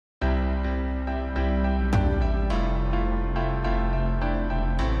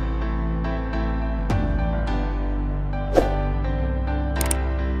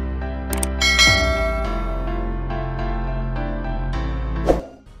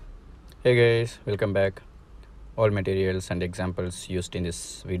Hey guys, welcome back. All materials and examples used in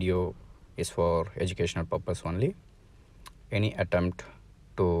this video is for educational purpose only. Any attempt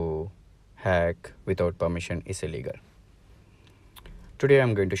to hack without permission is illegal. Today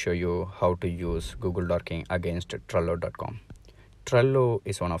I'm going to show you how to use Google Docking against Trallo.com. Trello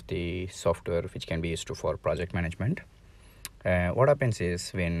is one of the software which can be used for project management. What happens is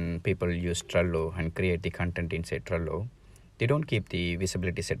when people use Trello and create the content inside Trello, they don't keep the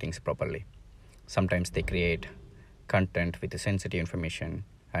visibility settings properly. Sometimes they create content with sensitive information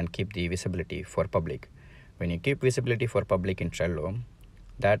and keep the visibility for public. When you keep visibility for public in Trello,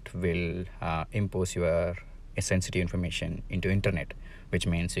 that will impose your sensitive information into internet, which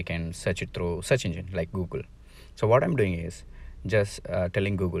means you can search it through search engine like Google. So what I'm doing is just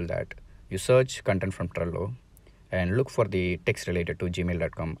telling Google that you search content from Trello and look for the text related to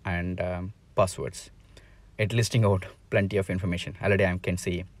gmail.com and passwords. It listing out plenty of information. Already I can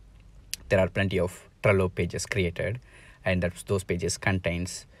see there are plenty of Trello pages created, and those pages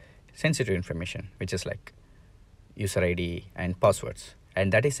contains sensitive information, which is like user ID and passwords,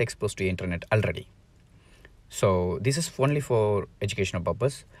 and that is exposed to the internet already. So this is only for educational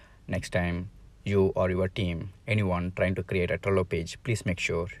purpose. Next time you or your team, anyone trying to create a Trello page, please make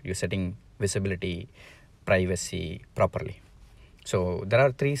sure you're setting visibility, privacy properly. So there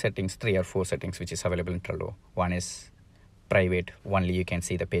are three or four settings which is available in Trello. One is private, only you can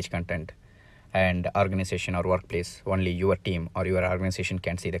see the page content, and organization or workplace, only your team or your organization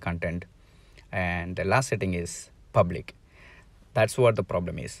can see the content. And the last setting is public. That's what the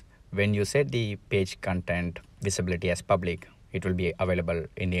problem is. When you set the page content visibility as public, it will be available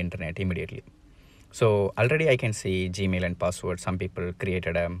in the internet immediately. So already I can see Gmail and password. Some people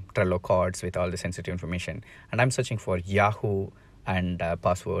created Trello cards with all the sensitive information, and I'm searching for Yahoo and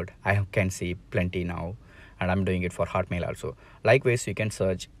password. I can see plenty now, and I'm doing it for Hotmail also. Likewise, you can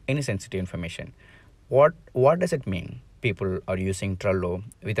search any sensitive information. What does it mean? People are using Trello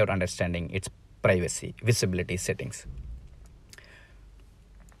without understanding its privacy visibility settings.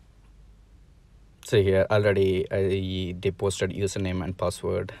 So here already they posted username and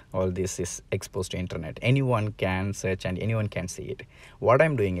password. All this is exposed to internet. Anyone can search and anyone can see it. What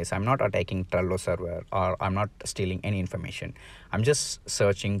I'm doing is I'm not attacking Trello server or I'm not stealing any information. I'm just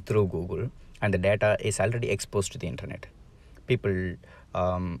searching through Google, and the data is already exposed to the internet. People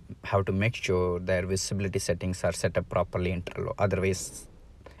have to make sure their visibility settings are set up properly in Trello. Otherwise,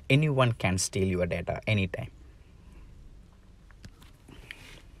 anyone can steal your data anytime.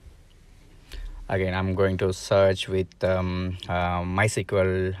 Again, I'm going to search with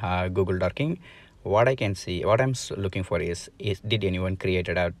MySQL Google Docking. What I can see, what I'm looking for is did anyone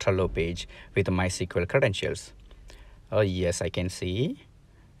created a Trello page with MySQL credentials? Oh yes, I can see.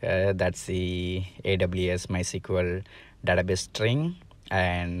 That's the AWS MySQL database string.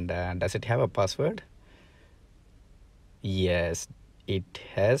 And does it have a password? Yes, it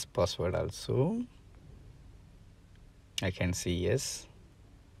has password also. I can see yes.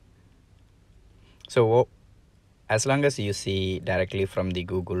 So as long as you see directly from the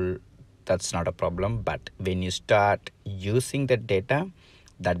Google, that's not a problem. But when you start using the data,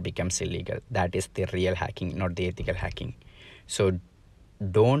 that becomes illegal. That is the real hacking, not the ethical hacking. So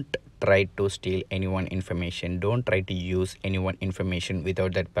don't try to steal anyone information. Don't try to use anyone information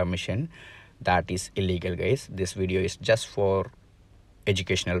without that permission. That is illegal, guys. This video is just for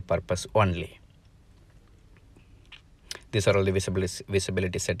educational purpose only. These are all the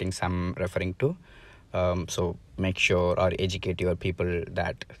visibility settings I'm referring to. So make sure or educate your people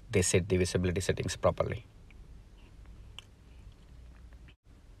that they set the visibility settings properly.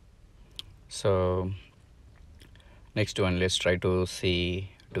 So next one, let's try to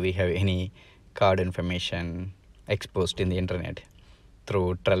see, do we have any card information exposed in the internet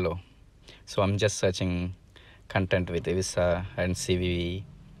through Trello? So I'm just searching content with Visa and CVV.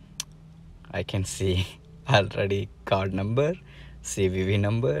 I can see already card number, CVV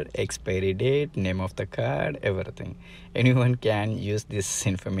number, expiry date, name of the card, everything. Anyone can use this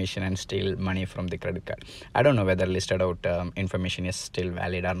information and steal money from the credit card. I don't know whether listed out information is still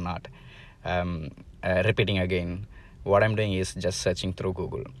valid or not. Repeating again, what I'm doing is just searching through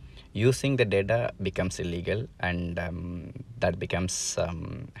Google. Using the data becomes illegal, and that becomes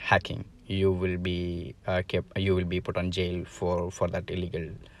hacking. You will be you will be put on jail for that illegal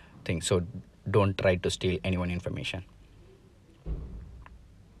thing. So don't try to steal anyone information.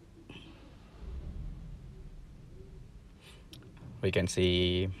 We can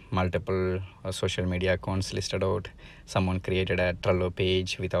see multiple social media accounts listed out. Someone created a Trello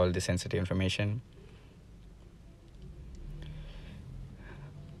page with all the sensitive information.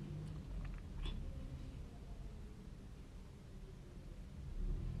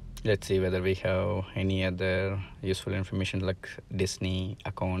 Let's see whether we have any other useful information like Disney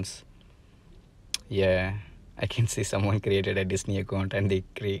accounts. Yeah, I can see someone created a Disney account and they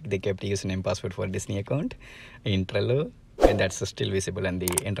kept username password for Disney account in Trello, and that's still visible on the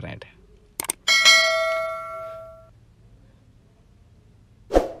internet.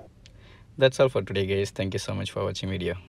 That's all for today, guys. Thank you so much for watching video.